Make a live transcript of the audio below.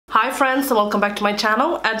Hi friends, and welcome back to my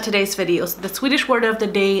channel and today's videos. The Swedish word of the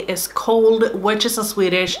day is cold, which is in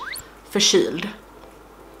Swedish förkyld.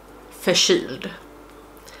 Förkyld.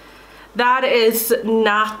 That is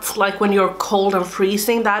not like when you're cold and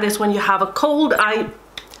freezing. That is when you have a cold. I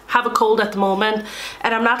have a cold at the moment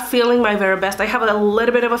and I'm not feeling my very best. I have a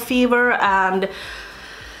little bit of a fever and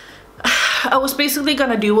I was basically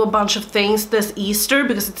gonna do a bunch of things this Easter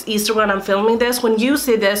because it's Easter when I'm filming this. When you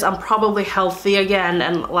see this, I'm probably healthy again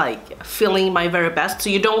and like feeling my very best. So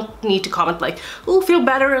you don't need to comment like, oh, feel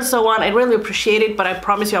better and so on. I really appreciate it, but I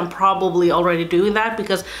promise you I'm probably already doing that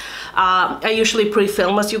because I usually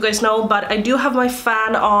pre-film, as you guys know, but I do have my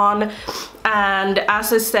fan on. And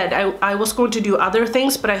as I said, I was going to do other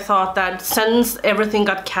things, but I thought that since everything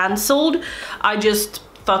got cancelled, I just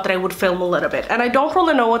thought that I would film a little bit. And I don't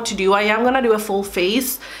really know what to do. I am gonna do a full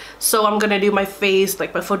face, so I'm gonna do my face,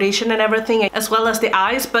 like my foundation and everything, as well as the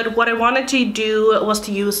eyes. But what I wanted to do was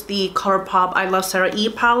to use the Colourpop I Love Sarah E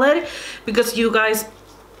palette because you guys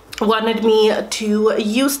wanted me to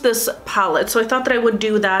use this palette, so I thought that I would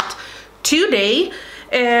do that today.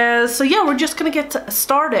 So yeah, we're just gonna get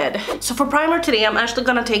started. So for primer today, I'm actually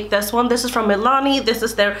gonna take this one. This is from Milani. This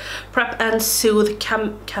is their Prep and Sooth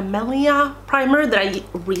Camellia primer that I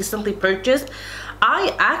recently purchased.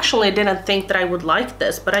 I actually didn't think that I would like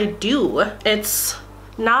this, but I do. It's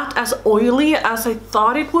not as oily as I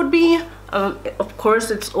thought it would be. Of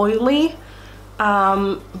course it's oily,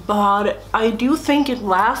 but I do think it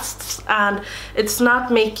lasts and it's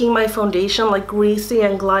not making my foundation like greasy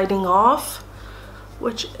and gliding off,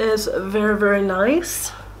 which is very, very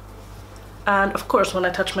nice. And of course, when I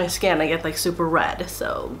touch my skin, I get like super red,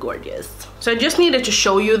 so gorgeous. So I just needed to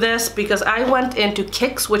show you this because I went into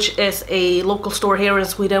Kicks, which is a local store here in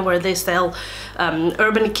Sweden where they sell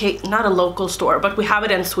Urban Decay, not a local store, but we have it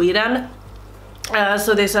in Sweden.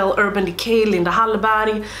 So they sell Urban Decay, Linda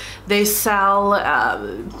Hallberg, they sell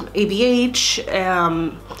ABH,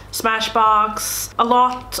 Smashbox, a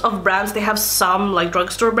lot of brands. They have some like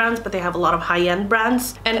drugstore brands, but they have a lot of high-end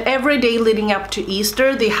brands. And every day leading up to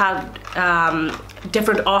Easter, they had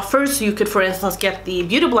different offers. You could, for instance, get the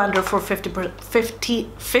Beauty Blender for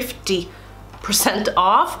 50%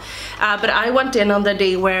 off. But I went in on the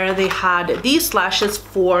day where they had these lashes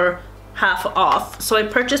for half off, so I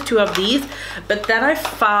purchased 2 of these. But then I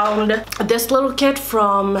found this little kit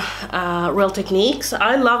from Real Techniques.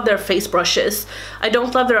 I love their face brushes. I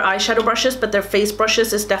don't love their eyeshadow brushes, but their face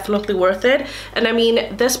brushes is definitely worth it. And I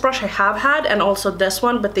mean, this brush I have had, and also this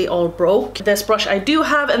one, but they all broke. This brush I do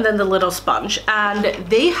have, and then the little sponge. And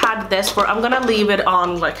they had this for, I'm gonna leave it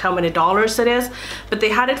on like how many dollars it is, but they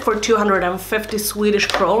had it for 250 Swedish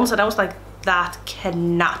crowns, and I was like, that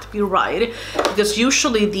cannot be right, because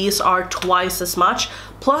usually these are twice as much.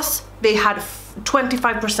 Plus they had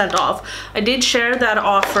 25% off. I did share that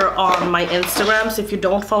offer on my Instagram, so if you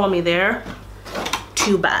don't follow me there,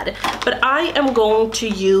 too bad. But I am going to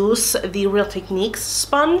use the Real Techniques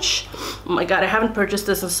sponge. Oh my god, I haven't purchased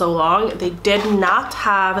this in so long. They did not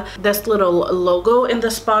have this little logo in the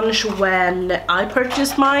sponge when I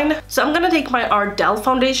purchased mine. So I'm gonna take my Ardell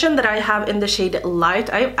foundation that I have in the shade Light.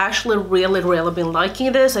 I've actually really been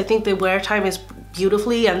liking this. I think the wear time is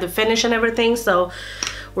beautifully and the finish and everything, so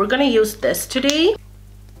we're gonna use this today.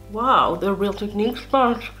 Wow, the Real Techniques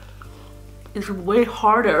sponge is way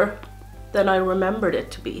harder than I remembered it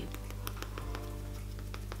to be.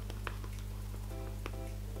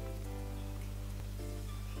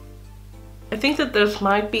 I think that this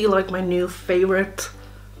might be like my new favorite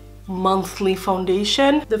monthly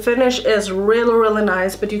foundation. The finish is really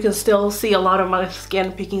nice, but you can still see a lot of my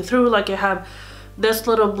skin peeking through. Like I have this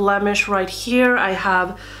little blemish right here. I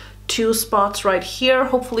have 2 spots right here.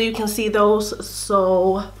 Hopefully you can see those.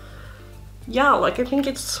 So yeah, like I think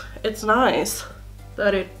it's nice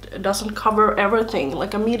that it doesn't cover everything.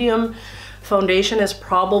 Like a medium foundation is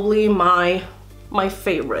probably my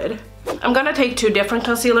favorite. I'm gonna take 2 different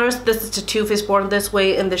concealers. This is the Too Faced Born This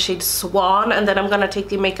Way in the shade Swan, and then I'm gonna take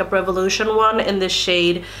the Makeup Revolution one in the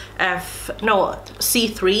shade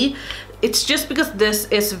C3. It's just because this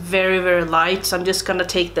is very light, so I'm just gonna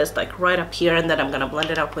take this like right up here and then I'm gonna blend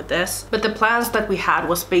it out with this. But the plans that we had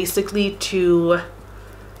was basically to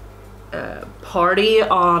party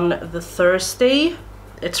on the Thursday.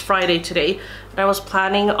 It's Friday today, and I was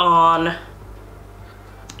planning on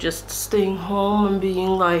just staying home and being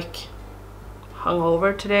like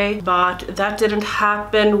hungover today, but that didn't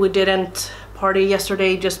happen. We didn't party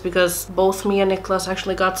yesterday just because both me and Nicholas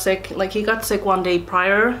actually got sick. Like he got sick one day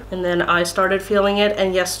prior and then I started feeling it,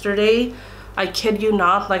 and yesterday, I kid you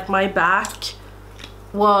not, like my back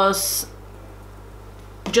was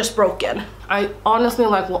just broken. I honestly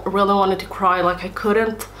like really wanted to cry. Like I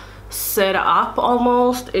couldn't sit up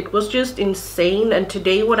almost. It was just insane. And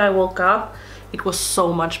today when I woke up, it was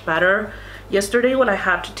so much better. Yesterday when I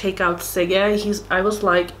had to take out Sigge, I was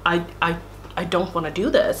like, I don't want to do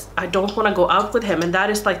this. I don't want to go out with him. And that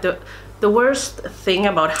is like the worst thing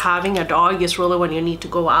about having a dog is really when you need to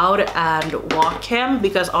go out and walk him,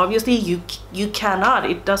 because obviously you cannot.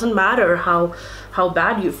 It doesn't matter how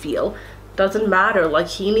bad you feel. Doesn't matter. Like,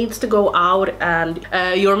 he needs to go out, and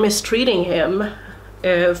you're mistreating him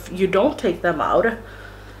if you don't take them out.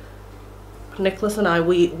 Nicholas and I,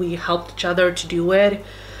 we helped each other to do it,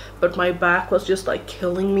 but my back was just like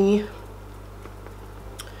killing me.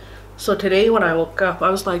 So today when I woke up, I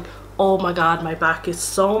was like, oh my god, my back is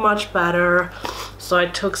so much better. So I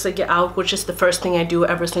took Sigge out, which is the first thing I do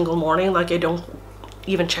every single morning. Like, I don't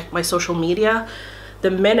even check my social media. The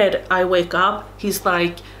minute I wake up, he's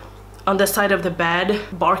like on the side of the bed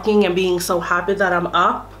barking and being so happy that I'm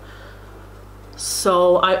up.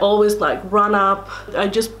 So I always like run up. I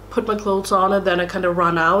just put my clothes on and then I kind of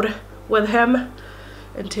run out with him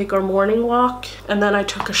and take our morning walk. And then I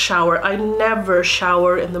took a shower. I never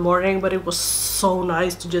shower in the morning, but it was so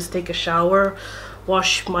nice to just take a shower,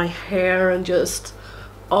 wash my hair, and just,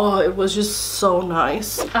 oh, it was just so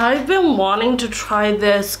nice. I've been wanting to try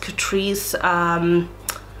this Catrice.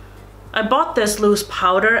 I bought this loose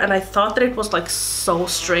powder and I thought that it was like so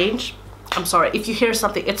strange. I'm sorry if you hear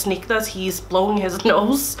something, it's Nicholas, he's blowing his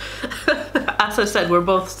nose. As I said, we're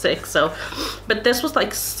both sick, so. But this was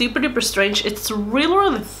like super duper strange. It's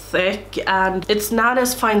really thick and it's not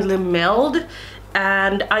as finely milled.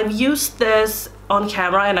 And I've used this on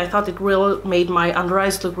camera and I thought it really made my under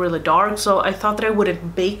eyes look really dark, so I thought that I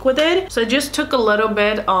wouldn't bake with it. So I just took a little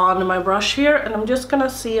bit on my brush here and I'm just gonna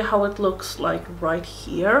see how it looks like right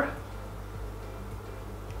here.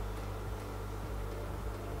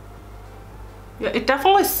 Yeah, it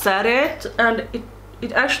definitely set it, and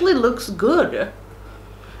it actually looks good.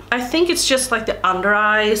 I think it's just like the under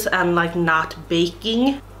eyes and like not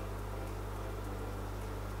baking.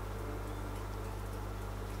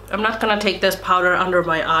 I'm not gonna take this powder under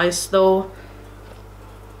my eyes though,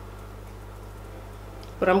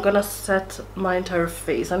 but I'm gonna set my entire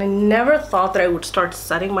face. And I never thought that I would start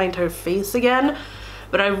setting my entire face again,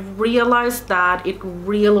 but I realized that it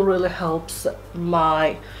really helps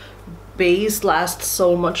my base last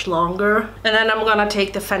so much longer. And then I'm gonna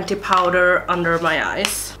take the Fenty powder under my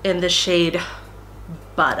eyes in the shade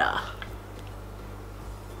Butter.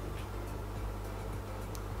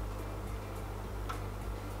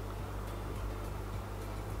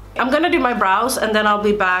 I'm gonna do my brows and then I'll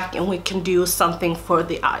be back and we can do something for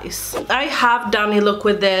the eyes. I have done a look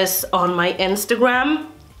with this on my Instagram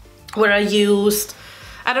where I used,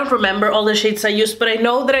 I don't remember all the shades I used, but I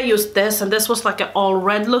know that I used this, and this was like an all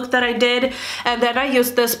red look that I did. And then I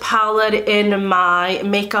used this palette in my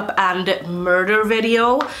makeup and murder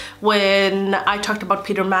video when I talked about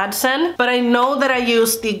Peter Madsen. But I know that I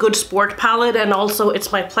used the Good Sport palette and also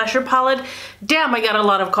It's My Pleasure palette. Damn, I got a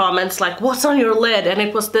lot of comments like, what's on your lid? And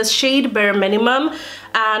it was this shade Bare Minimum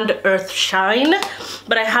and Earth Shine,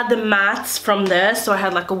 but I had the mattes from this, so I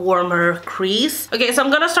had like a warmer crease. Okay, so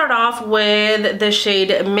I'm gonna start off with the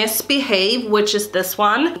shade Misbehave, which is this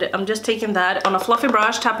one. I'm just taking that on a fluffy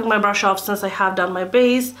brush, tapping my brush off since I have done my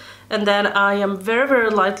base, and then I am very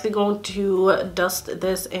lightly going to dust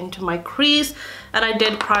this into my crease. And I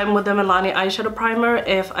did prime with the Milani eyeshadow primer,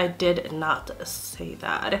 if I did not say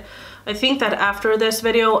that. I think that after this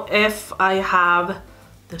video, if I have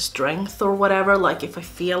the strength or whatever, like if I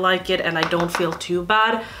feel like it and I don't feel too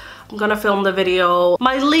bad, I'm gonna film the video.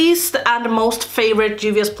 My least and most favorite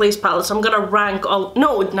Juvias Place palettes, I'm gonna rank all,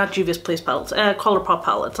 no, not Juvias Place palettes, Colourpop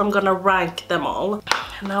palettes. I'm gonna rank them all.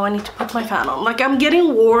 And now I need to put my fan on. Like, I'm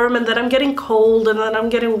getting warm and then I'm getting cold and then I'm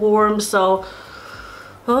getting warm, so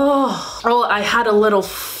oh, I had a little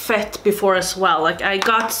fit before as well. Like, I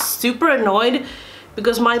got super annoyed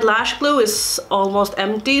because my lash glue is almost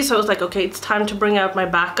empty, so I was like, okay, it's time to bring out my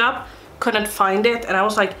backup. Couldn't find it, and I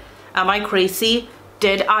was like, am I crazy?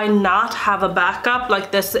 Did I not have a backup?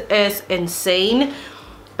 Like, this is insane.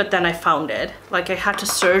 But then I found it. Like, I had to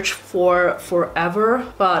search for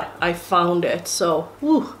forever, but I found it, so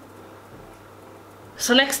woo.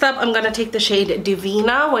 So next up, I'm gonna take the shade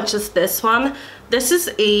Divina, which is this one. This is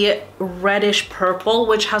a reddish purple,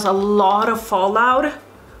 which has a lot of fallout.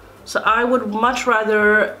 So I would much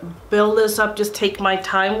rather build this up, just take my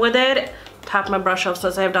time with it, tap my brush off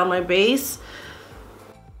since I have done my base.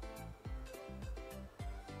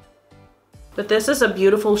 But this is a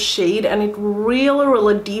beautiful shade and it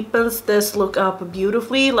really deepens this look up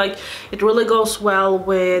beautifully. Like, it really goes well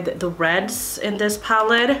with the reds in this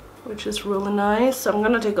palette, which is really nice. So I'm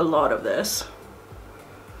gonna take a lot of this.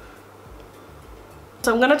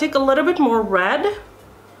 So I'm gonna take a little bit more red.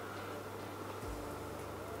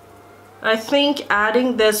 I think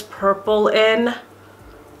adding this purple in,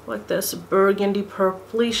 like this burgundy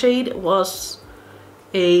purpley shade, was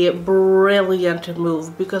a brilliant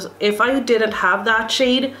move, because if I didn't have that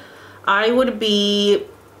shade, I would be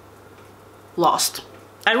lost.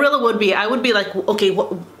 I really would be. I would be like, okay,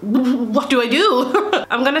 what do I do?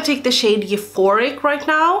 I'm gonna take the shade Euphoric right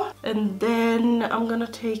now, and then I'm gonna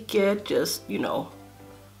take it just, you know,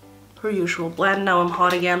 per usual, blend. Now I'm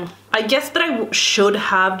hot again. I guess that I should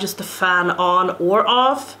have just the fan on or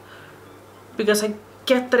off, because I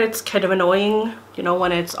get that it's kind of annoying, you know,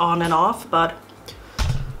 when it's on and off, but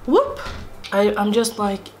whoop! I'm just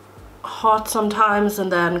like hot sometimes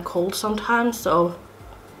and then cold sometimes, so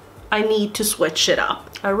I need to switch it up.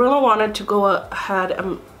 I really wanted to go ahead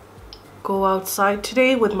and go outside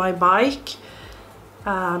today with my bike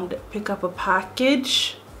and pick up a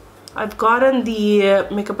package. I've gotten the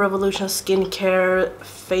Makeup Revolution skincare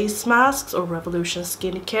face masks, or Revolution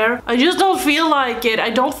skincare. I just don't feel like it. I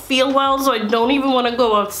don't feel well, so I don't even want to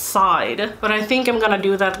go outside. But I think I'm gonna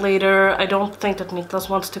do that later. I don't think that Niklas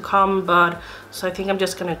wants to come, but so I think I'm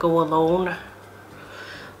just gonna go alone.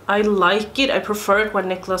 I like it. I prefer it when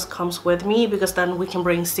Niklas comes with me, because then we can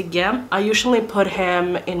bring Sigge. I usually put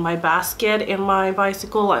him in my basket in my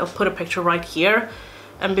bicycle. I'll put a picture right here.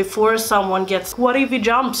 And before someone gets, what if he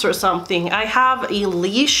jumps or something? I have a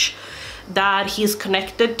leash that he's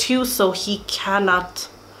connected to, so he cannot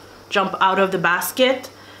jump out of the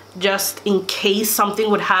basket, just in case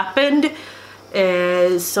something would happen.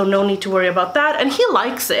 So no need to worry about that. And he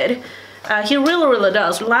likes it. He really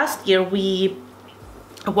does. Last year we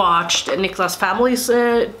watched Niklas' family's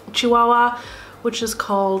Chihuahua, which is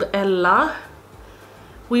called Ella.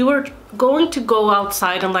 We were going to go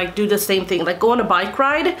outside and like do the same thing, like go on a bike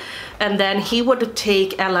ride, and then he would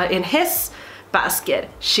take Ella in his basket.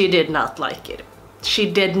 She did not like it. She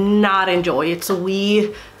did not enjoy it. So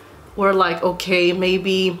we were like, okay,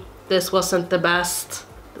 maybe this wasn't the best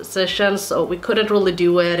decision, so we couldn't really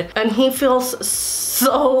do it. And he feels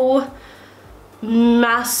so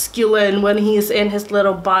masculine when he's in his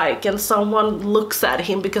little bike and someone looks at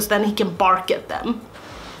him, because then he can bark at them.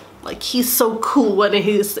 Like, he's so cool when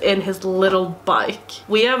he's in his little bike.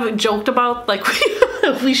 We have joked about like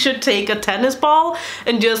we should take a tennis ball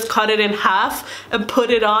and just cut it in half and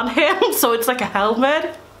put it on him so it's like a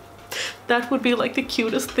helmet. That would be like the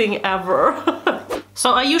cutest thing ever.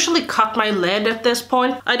 So I usually cut my lid at this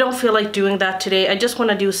point. I don't feel like doing that today. I just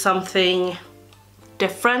want to do something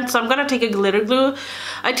different. So I'm gonna take a glitter glue.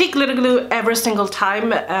 I take glitter glue every single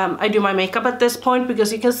time I do my makeup at this point,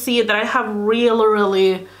 because you can see that I have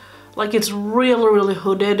really like, it's really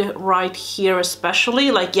hooded right here especially.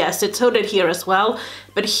 Like, yes, it's hooded here as well,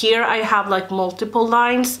 but here I have like multiple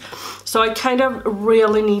lines, so I kind of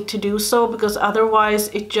really need to do so, because otherwise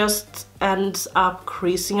it just ends up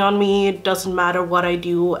creasing on me. It doesn't matter what I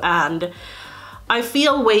do, and I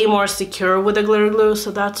feel way more secure with the glitter glue, so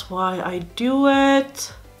that's why I do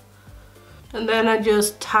it. And then I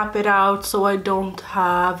just tap it out so I don't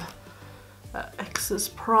have excess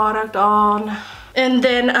product on. And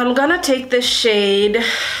then I'm gonna take the shade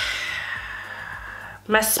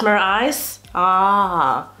Mesmerize.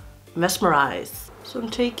 Mesmerize. So I'm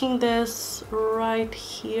taking this right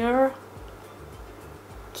here.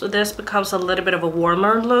 So this becomes a little bit of a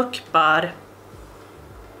warmer look, but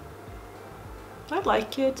I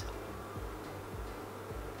like it.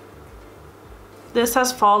 This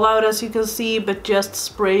has fallout, as you can see, but just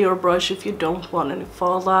spray your brush if you don't want any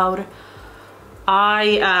fallout.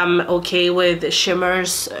 I am okay with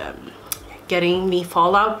shimmers getting me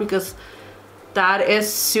fallout, because that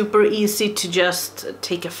is super easy to just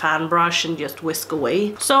take a fan brush and just whisk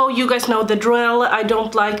away. So you guys know the drill. I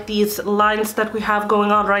don't like these lines that we have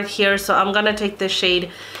going on right here, so I'm gonna take the shade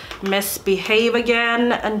Misbehave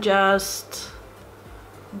again and just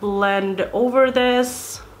blend over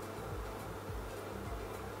this.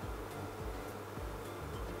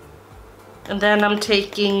 And then I'm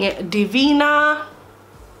taking Divina.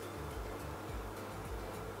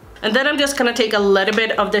 And then I'm just gonna take a little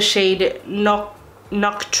bit of the shade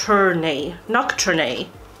Nocturne. Nocturne.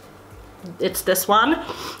 It's this one.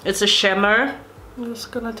 It's a shimmer. I'm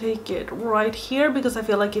just gonna take it right here, because I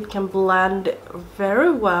feel like it can blend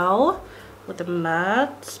very well with the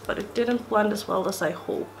matte, but it didn't blend as well as I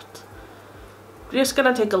hoped. I'm just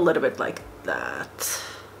gonna take a little bit like that.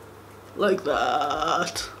 Like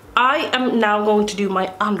that. I am now going to do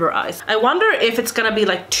my under eyes. I wonder if it's gonna be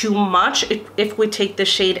like too much if we take the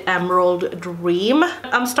shade Emerald Dream.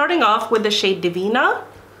 I'm starting off with the shade Divina.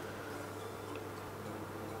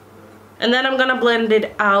 And then I'm gonna blend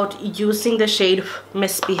it out using the shade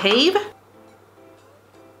Misbehave.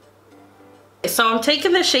 So I'm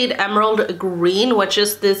taking the shade Emerald Green, which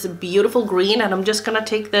is this beautiful green, and I'm just gonna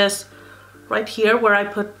take this right here where I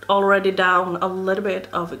put already down a little bit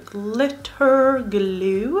of glitter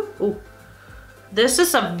glue. Ooh. This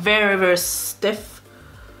is a very, very stiff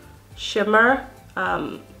shimmer.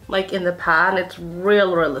 Like in the pan, it's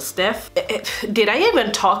really stiff. Did I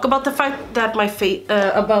even talk about the fact that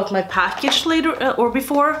about my package later or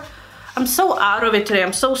before? I'm so out of it today.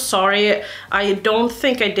 I'm so sorry. I don't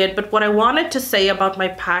think I did, but what I wanted to say about my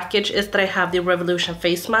package is that I have the Revolution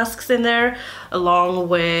face masks in there, along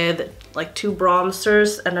with like 2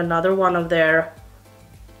 bronzers and another one of their,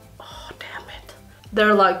 oh damn it,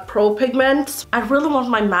 they're like pro pigments. I really want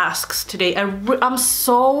my masks today. I'm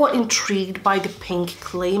so intrigued by the pink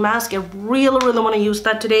clay mask. I really want to use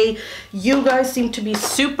that today. You guys seem to be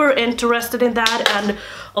super interested in that, and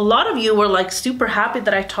a lot of you were like super happy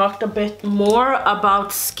that I talked a bit more about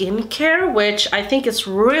skincare, which I think is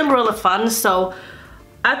really fun. So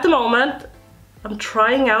at the moment, I'm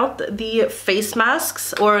trying out the face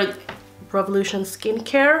masks or Revolution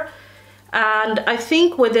skincare. And I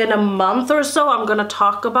think within a month or so, I'm gonna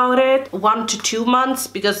talk about it, 1 to 2 months,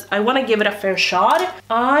 because I wanna give it a fair shot.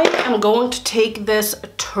 I am going to take this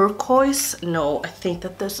turquoise. No, I think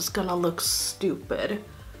that this is gonna look stupid.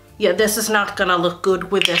 Yeah, this is not gonna look good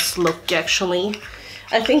with this look, actually.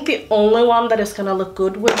 I think the only one that is gonna look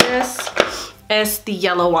good with this is the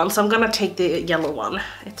yellow one. So I'm gonna take the yellow one.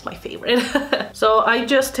 It's my favorite. So I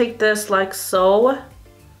just take this like so.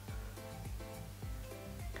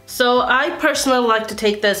 So I personally like to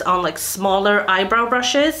take this on like smaller eyebrow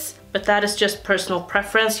brushes, but that is just personal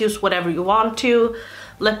preference. Use whatever you want to.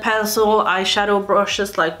 Lip pencil, eyeshadow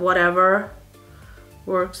brushes, like whatever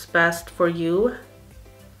works best for you.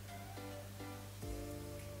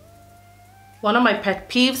 One of my pet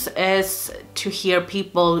peeves is to hear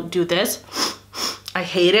people do this. I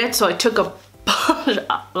hate it, so I took a bunch,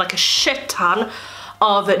 like a shit ton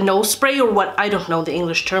of nose spray, or what, I don't know the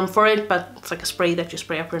English term for it, but it's like a spray that you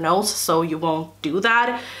spray up your nose so you won't do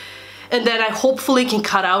that. And then I hopefully can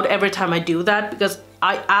cut out every time I do that, because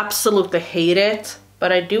I absolutely hate it.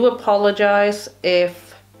 But I do apologize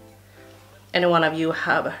if any one of you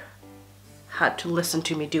have had to listen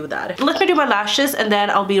to me do that. Let me do my lashes and then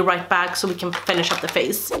I'll be right back so we can finish up the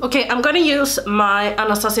face. Okay, I'm gonna use my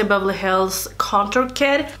Anastasia Beverly Hills Contour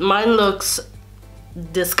Kit. Mine looks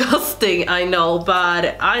disgusting, I know,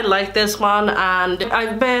 but I like this one, and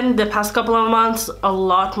I've been the past couple of months a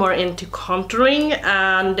lot more into contouring,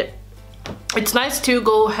 and it's nice to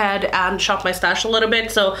go ahead and shop my stash a little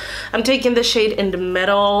bit. So I'm taking the shade in the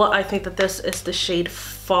middle. I think that this is the shade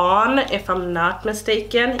Fawn, if I'm not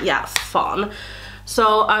mistaken. Yeah, Fawn.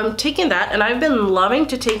 So I'm taking that, and I've been loving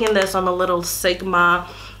to taking this on a little Sigma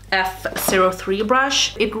F03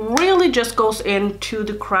 brush. It really just goes into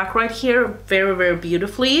the crack right here very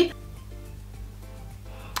beautifully.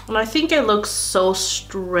 And I think it looks so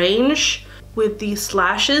strange with these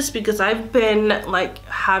lashes, because I've been like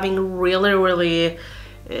having really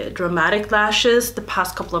dramatic lashes the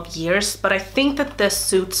past couple of years, but I think that this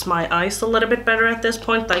suits my eyes a little bit better at this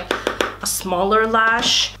point, like a smaller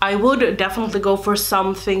lash. I would definitely go for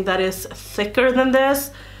something that is thicker than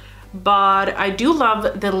this, but I do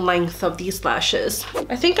love the length of these lashes.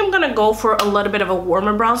 I think I'm gonna go for a little bit of a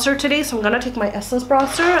warmer bronzer today, so I'm gonna take my Essence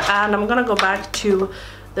bronzer and I'm gonna go back to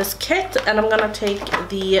this kit, and I'm gonna take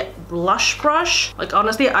the blush brush. Like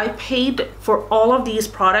honestly, I paid for all of these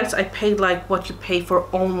products, I paid like what you pay for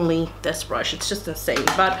only this brush. It's just insane.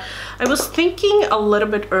 But I was thinking a little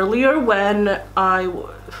bit earlier when I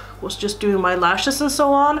was just doing my lashes and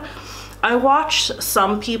so on, I watched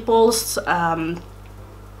some people's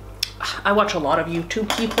I watch a lot of YouTube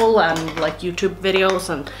people and like YouTube videos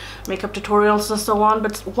and makeup tutorials and so on,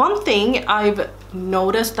 but one thing I've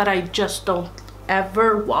noticed that I just don't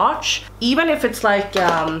ever watch, even if it's like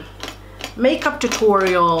makeup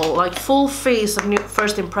tutorial, like full face of new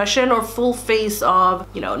first impression or full face of,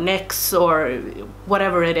 you know, NYX or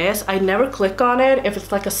whatever it is, I never click on it if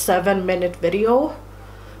it's like a 7-minute video.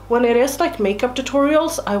 When it is like makeup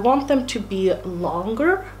tutorials, I want them to be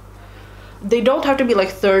longer. They don't have to be like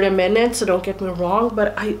 30 minutes, so don't get me wrong,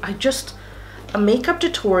 but I just, a makeup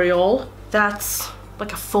tutorial that's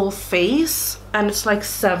like a full face and it's like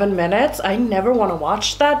 7 minutes, I never want to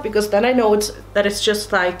watch that, because then I know it's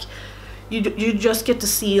just like you just get to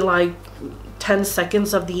see like 10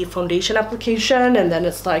 seconds of the foundation application, and then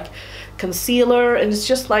it's like concealer, and it's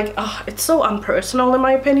just like it's so unpersonal in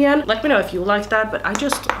my opinion. Let me know if you like that, but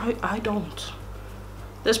I don't.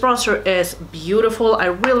 This bronzer is beautiful. I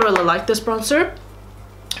really like this bronzer.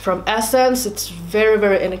 from Essence. It's very,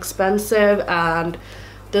 very inexpensive, and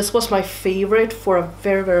this was my favorite for a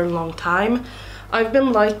very, very long time. I've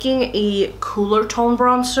been liking a cooler tone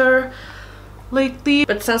bronzer lately,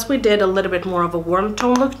 but since we did a little bit more of a warm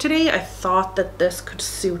tone look today, I thought that this could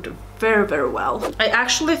suit very, very well. I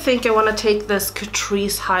actually think I want to take this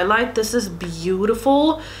Catrice highlight. This is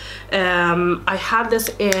beautiful. I had this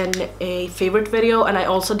in a favorite video, and I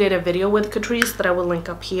also did a video with Catrice that I will link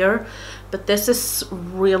up here, but this is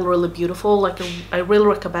really beautiful. Like, I really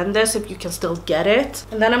recommend this if you can still get it.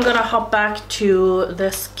 And then I'm gonna hop back to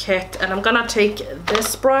this kit, and I'm gonna take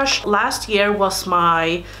this brush. Last year was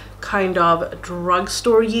my kind of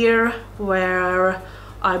drugstore year, where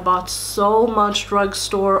I bought so much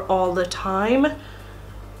drugstore all the time.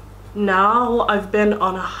 Now I've been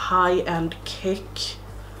on a high-end kick.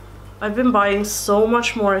 I've been buying so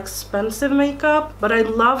much more expensive makeup, but I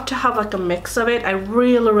love to have like a mix of it. I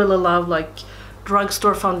really love like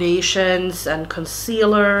drugstore foundations and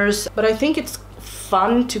concealers, but I think it's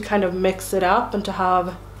fun to kind of mix it up and to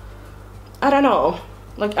have, I don't know,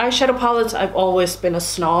 like eyeshadow palettes. I've always been a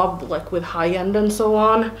snob, like with high-end and so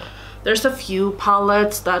on. There's a few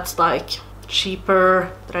palettes that's like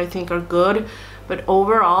cheaper that I think are good, but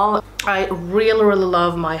overall I really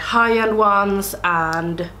love my high-end ones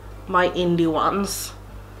and my indie ones.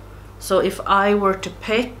 So if I were to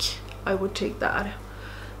pick, I would take that.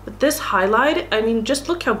 But this highlight, I mean, just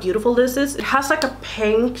look how beautiful this is. It has like a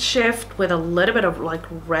pink shift with a little bit of like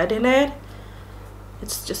red in it.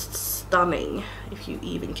 It's just stunning, if you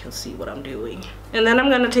even can see what I'm doing. And then I'm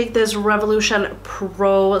gonna take this Revolution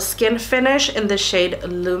Pro Skin Finish in the shade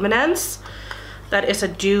Luminance. That is a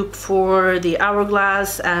dupe for the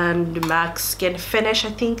Hourglass and Max Skin Finish,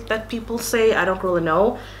 I think that people say. I don't really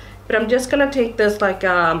know. But I'm just gonna take this like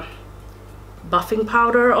a buffing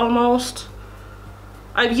powder almost.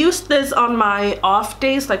 I've used this on my off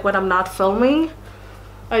days, like when I'm not filming.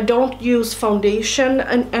 I don't use foundation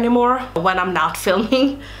anymore when I'm not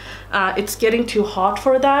filming. It's getting too hot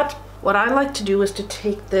for that. What I like to do is to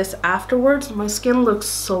take this afterwards. My skin looks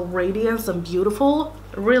so radiant and beautiful.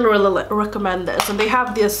 I really recommend this. And they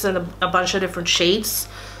have this in a bunch of different shades.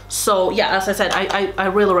 So yeah, as I said, I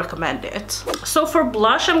really recommend it. So for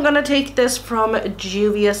blush, I'm gonna take this from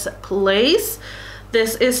Juvias Place.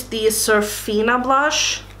 This is the Serfina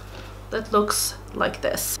blush that looks like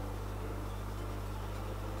this.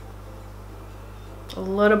 A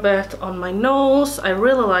little bit on my nose. I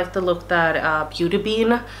really like the look that Beauty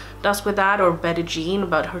Bean does with that, or Betty Jean,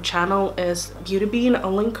 but her channel is Beauty Bean.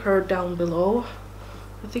 I'll link her down below.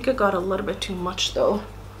 I think I got a little bit too much though.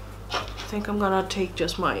 I think I'm gonna take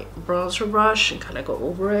just my bronzer brush and kind of go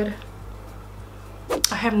over it.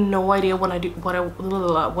 I have no idea what I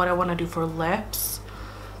want to do for lips.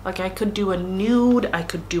 Like, I could do a nude, I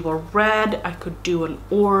could do a red, I could do an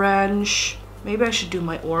orange. Maybe I should do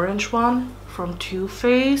my orange one from Too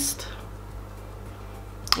Faced.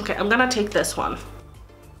 Okay, I'm gonna take this one.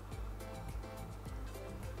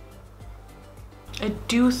 I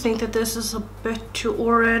do think that this is a bit too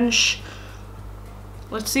orange.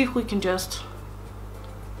 Let's see if we can just...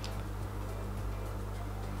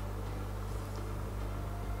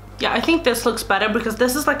 Yeah, I think this looks better because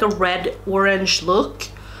this is like a red-orange look,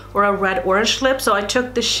 or a red-orange lip. So I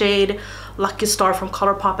took the shade Lucky Star from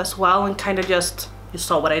Colourpop as well and kind of just, you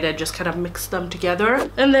saw what I did, just kind of mix them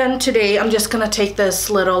together. And then today I'm just gonna take this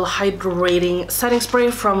little hydrating setting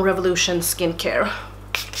spray from Revolution Skincare.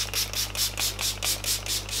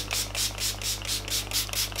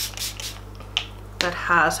 That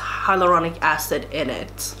has hyaluronic acid in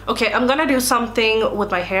it. Okay, I'm gonna do something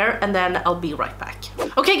with my hair and then I'll be right back.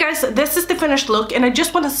 Okay guys, this is the finished look, and I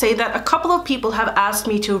just want to say that a couple of people have asked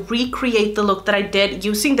me to recreate the look that I did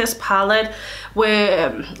using this palette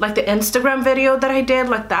with like the Instagram video that I did,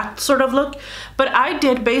 like that sort of look. But I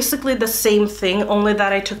did basically the same thing, only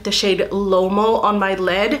that I took the shade Lomo on my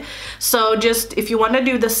lid. So just if you want to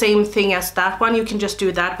do the same thing as that one, you can just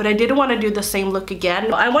do that. But I didn't want to do the same look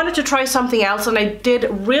again. I wanted to try something else, and I did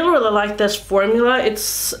really like this formula. It's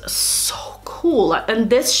so cool, and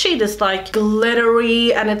this shade is like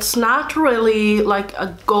glittery, and it's not really like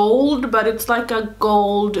a gold, but it's like a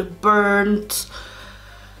gold burnt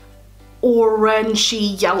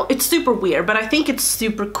orangey yellow. It's super weird, but I think it's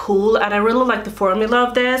super cool, and I really like the formula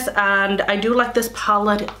of this, and I do like this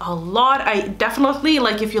palette a lot. I definitely,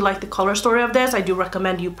 like, if you like the color story of this, I do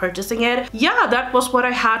recommend you purchasing it. Yeah, that was what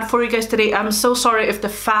I had for you guys today. I'm so sorry if the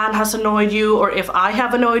fan has annoyed you, or if I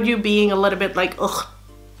have annoyed you being a little bit like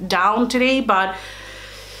down today, but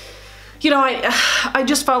you know, I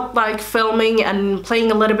just felt like filming and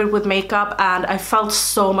playing a little bit with makeup, and I felt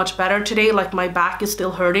so much better today. Like my back is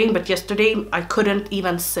still hurting, but yesterday I couldn't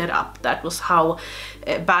even sit up. That was how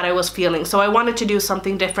bad I was feeling. So I wanted to do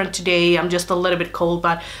something different today. I'm just a little bit cold,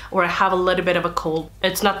 or I have a little bit of a cold.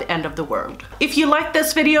 It's not the end of the world. If you liked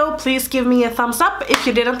this video, please give me a thumbs up. If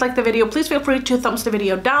you didn't like the video, please feel free to thumbs the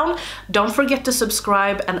video down. Don't forget to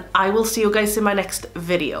subscribe, and I will see you guys in my next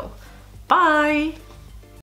video. Bye!